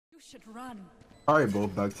should run. Alright,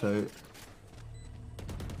 both back tight.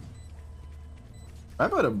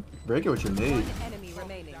 I'm about to break it with your nade. One enemy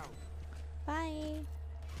remaining. Bye.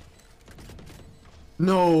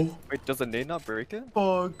 No. Wait, does a nade not break it?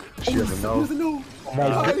 Fuck. She doesn't know. No. Oh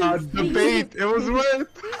my god, the bait! It was worth!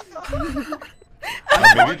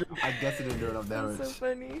 I guess it didn't do enough damage. That's so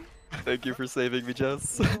funny. Thank you for saving me,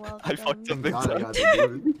 Jess. You're I fucked up big God, I time. got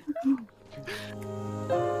to do it.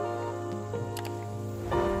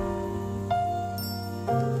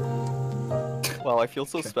 Wow, I feel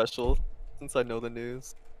so special since I know the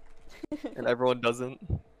news. And everyone doesn't.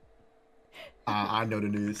 I know the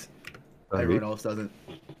news. Right. Everyone else doesn't.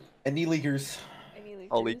 Any leakers?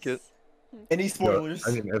 I'll leak it. Any spoilers?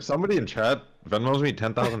 I mean, if somebody in chat Venmos me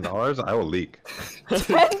 $10,000, I will leak.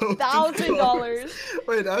 $10,000.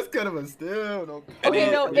 Wait, that's kind of a steal. No. Okay,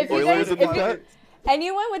 no. Any If you spoilers guys, in the chat?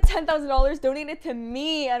 anyone with $10,000, donate it to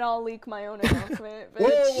me, and I'll leak my own announcement. Whoa,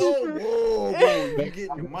 Bitch. whoa, whoa! You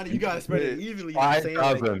getting your money? You gotta spread it evenly. You know what I'm saying?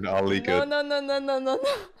 5,000, I'll leak No, it. no, no, no, no, no, no.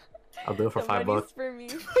 I'll do it for The $5. money's for me.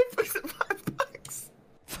 $5.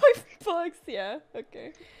 $5, yeah.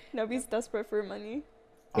 Okay. Nubby's desperate for money.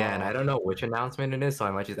 Yeah, and I don't know which announcement it is, so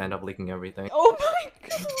I might just end up leaking everything. Oh my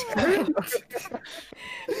god!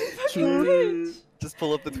 Fucking bitch. Just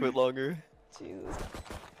pull up the twit longer. Jesus.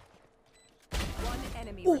 One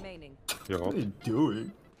enemy remaining. What are they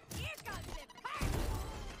doing?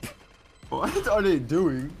 What are they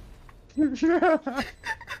doing? Don't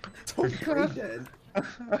play dead.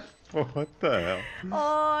 What the hell?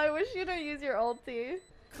 Oh, I wish you don't use your ulti.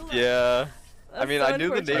 Yeah. That's I mean, so I knew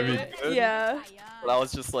the name was unfortunate. good. Yeah. But I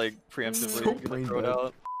was just like preemptively So gonna throw it brain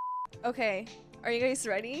out. Okay. Are you guys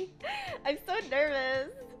ready? I'm so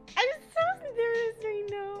nervous. I'm so nervous right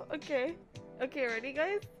now. Okay. Okay, ready,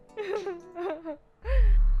 guys?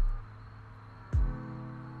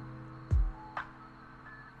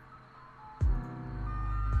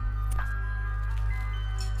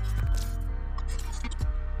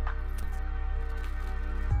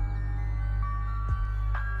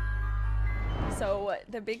 So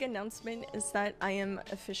the big announcement is that I am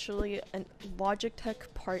officially a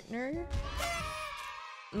Logitech partner.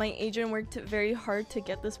 My agent worked very hard to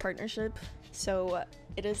get this partnership, so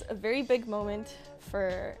it is a very big moment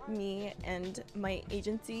for me and my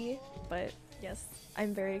agency, but yes,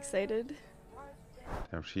 I'm very excited.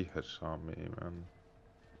 Damn, she headshot me, man.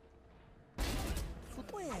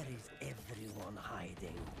 Where is everyone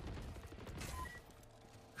hiding?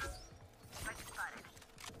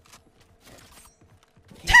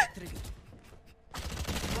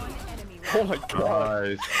 One enemy Oh remaining. my god.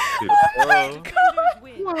 Nice. Oh my god!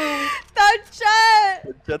 Win. That jet!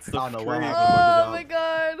 The Jet's the I don't know what freak. happened. Oh my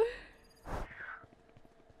god!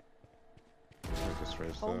 I just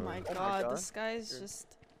raised Oh the- my my god, God. this guy's just...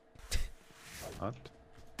 What?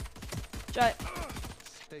 Jet.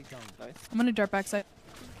 Nice. I'm gonna dart backside.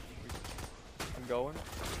 I'm going.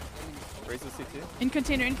 Raise the CT. In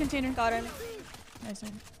container, in container. Got him. Nice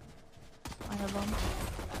one. I have bomb.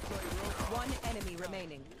 One enemy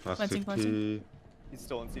remaining. Last Planting, CT. planting. He's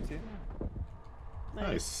still on CT.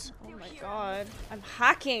 Nice. Oh my god. I'm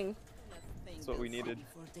hacking. That's what we needed.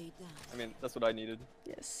 I mean, that's what I needed.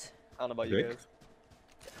 Yes. I don't know about you Dick? guys.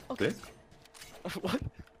 Okay. Dick? What?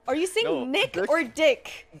 Are you saying No, Nick Dick- or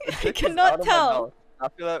Dick? The I dick is out cannot of my tell. mouth.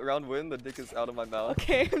 After that round win, the dick is out of my mouth.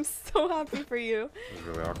 Okay, I'm so happy for you. This is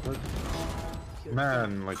really awkward.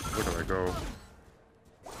 Man, like, where do I go?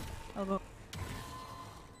 I'll go.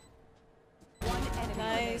 One enemy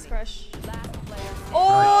Nice, remaining. crush. Last player standing.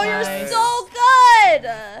 Oh, Nice. you're so good!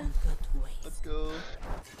 Let's go.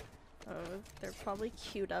 Oh, they're probably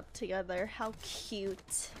queued up together. How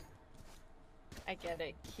cute. I get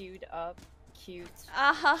it. Queued up. Cute.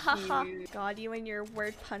 Ah ha ha ha. Cute. God, you and your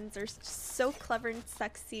word puns are so clever and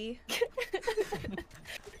sexy.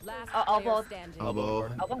 Last elbow. player standing. Elbow.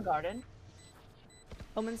 Elbow garden.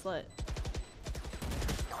 Omen's lit.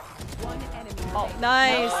 One enemy Oh, remaining.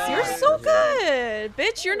 nice. You're so good.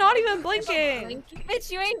 Bitch, you're not even blinking. Blinky?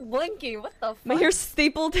 Bitch, you ain't blinking. What the fuck? Mahir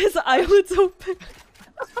stapled his eyelids open.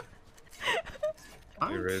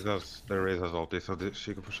 They raise us ulti so that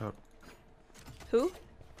she can push up. Who?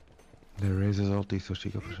 They raise us ulti so she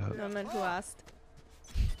can push up. No, I meant who asked.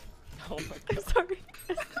 Oh my I'm god. sorry.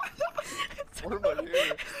 What am I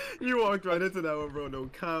here? You walked right into that one, bro. No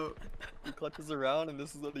count. He clutches around and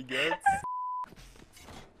this is what he gets.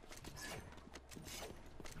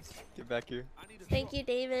 Get back here. Thank you,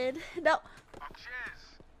 David. No.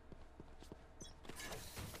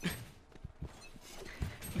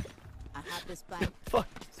 I have this back. Fuck.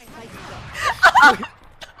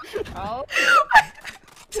 Oh.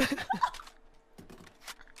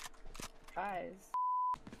 Guys.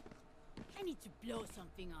 to blow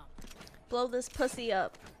something up. Blow this pussy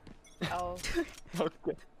up. Oh,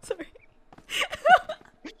 Okay. Sorry.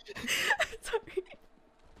 Sorry.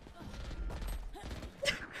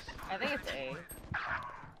 I think it's A.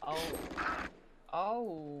 Oh.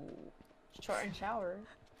 Oh. Short and shower.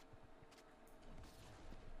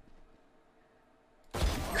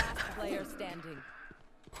 Last player standing.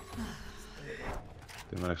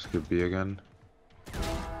 They might skip B again.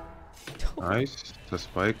 Nice. The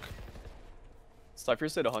spike. Cypher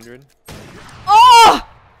said 100. Oh!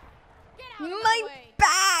 My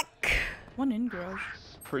back! One in garage.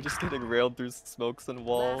 We're just getting railed through smokes and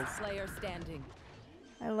walls. Last player standing.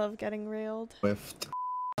 I love getting railed. Whiffed.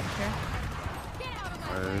 Get out of my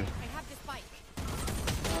Hey. way. I have the spike.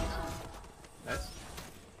 Nice.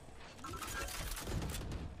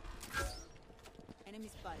 Enemy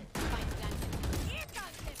spotted. Spike planted. Here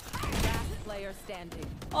comes this. Last player standing.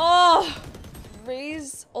 Oh!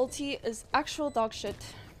 Ray's ulti is actual dog shit.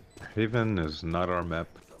 Haven is not our map.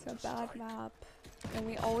 It's a bad map. And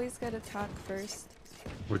we always get attack first.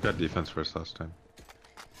 We got defense first last time.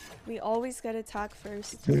 We always get attack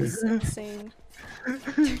first. It's insane.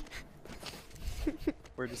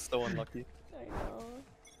 We're just so unlucky. I know.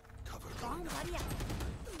 Wrong buddy up.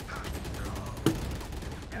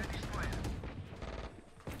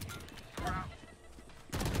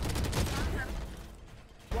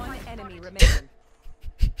 One enemy remaining.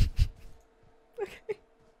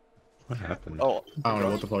 What happened? Oh, I don't know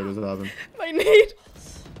what the fuck just happened. My nade!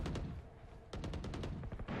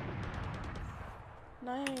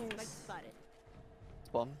 Spike Nice. spotted.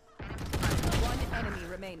 bomb. One enemy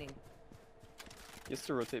remaining. He has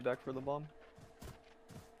to rotate back for the bomb.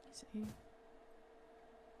 See.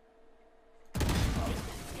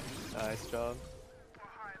 Nice job.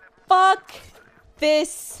 Fuck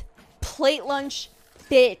this plate lunch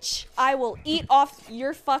bitch. I will eat off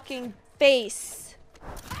your fucking face.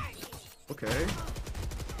 Okay.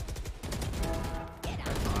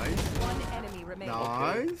 Nice. One enemy remaining.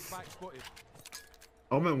 Nice.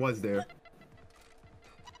 Omen was there.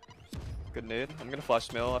 Good nade. I'm gonna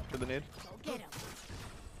flash mail after the nade. Get him.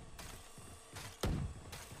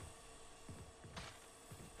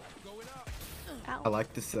 I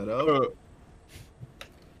like the setup.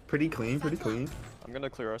 Pretty clean, pretty clean. I'm gonna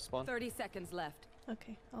clear our spawn. 30 seconds left.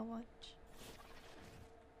 Okay, I'll watch.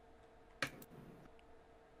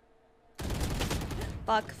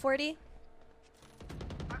 Fuck, 40.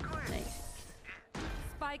 Nice.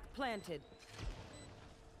 Spike planted.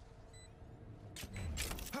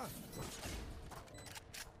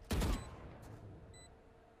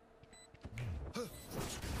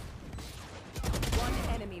 One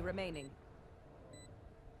enemy remaining.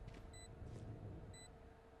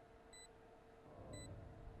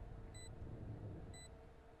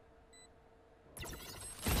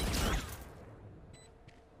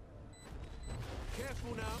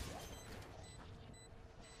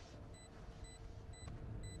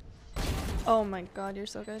 Oh my god, you're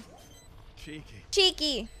so good. Cheeky.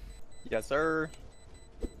 Cheeky! Yes, sir.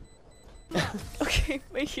 Okay,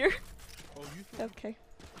 wait here. Okay.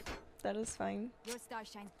 That is fine. Your star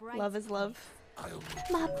shines bright. Love is love.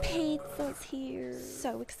 My pizza's here.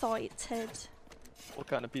 So excited. What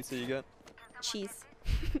kind of pizza you get? Cheese.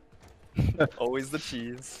 Always the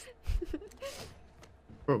cheese.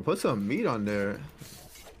 Bro, put some meat on there.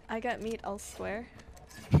 I got meat elsewhere.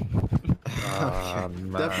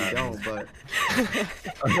 Definitely don't, but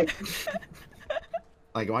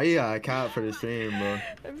like, why you got a cat for the stream, bro?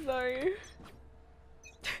 I'm sorry.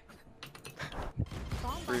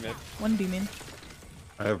 3 mid. One B main.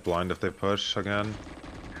 I have blind if they push again.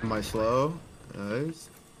 Am I slow? Nice.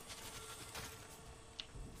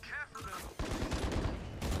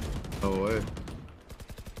 No way.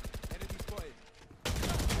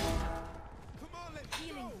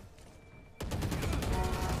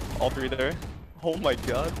 All 3 there. Oh my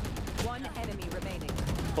god. One enemy remaining.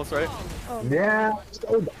 Close right. Oh. Yeah.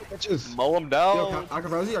 So bitches. Mow him Yo, down. I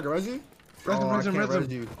can res you? I can res you? Res him, Oh, I res him, can't res him.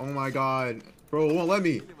 res you. Oh my god. Bro, it won't let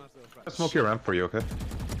me. I'll smoke your ramp for you, okay?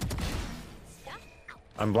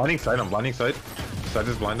 I'm blinding side, I'm blinding side. Side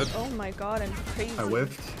is blinded. Oh my god, I'm crazy. I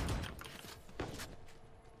whiffed.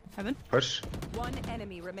 Heaven. Push. One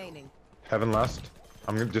enemy remaining. Heaven last.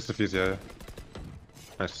 I'm gonna just defuse, yeah.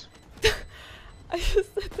 Nice. I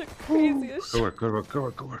just said the craziest Good shit. work, good work, good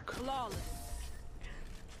work, good work. Flawless.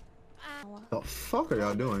 The fuck are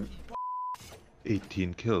y'all doing?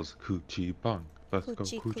 18 kills. Coochie bang. Let's go,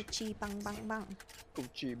 Coochie, coochie. coochie, bang, bang, bang.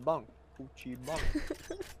 Gucci bang. Gucci bang.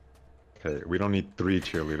 Okay, we don't need 3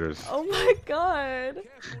 cheerleaders. Oh my god.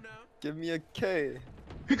 Give me a K.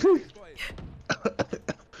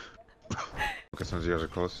 focus on Zers are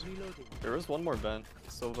close. There was one more vent.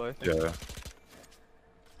 Silva, I think. Yeah.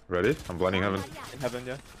 Ready? I'm blinding heaven. In heaven,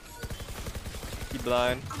 yeah. He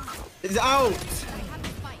blind. It's out!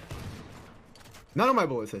 None of my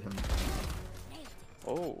bullets hit him.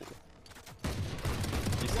 Oh.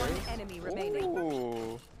 One enemy remaining.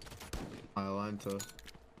 Ooh. I aligned to.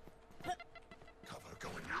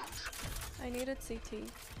 I needed CT.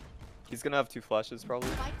 He's gonna have 2 flashes probably.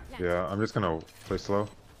 Yeah, I'm just gonna play slow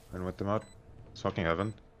and with them out. Smoking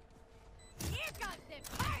heaven.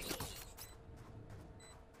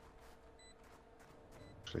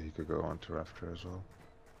 Actually, he could go on to Rafter as well.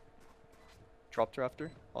 Dropped rafter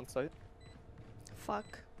on site. Fuck.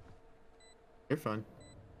 You're fine.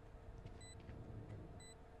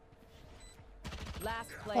 Last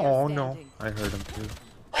player Oh standing. no, I heard him too.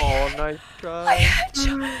 Oh, nice try.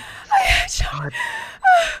 God.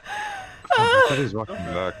 I thought he's walking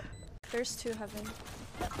back. There's 2 heaven.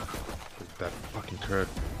 That fucking turret.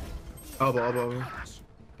 Elbow.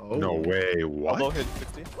 Oh. No way, what? Elbow hit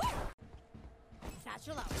 60.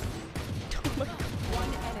 One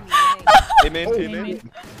enemy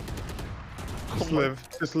remaining.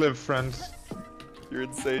 Teammate. Just live, friends. You're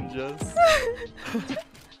insane, Jess.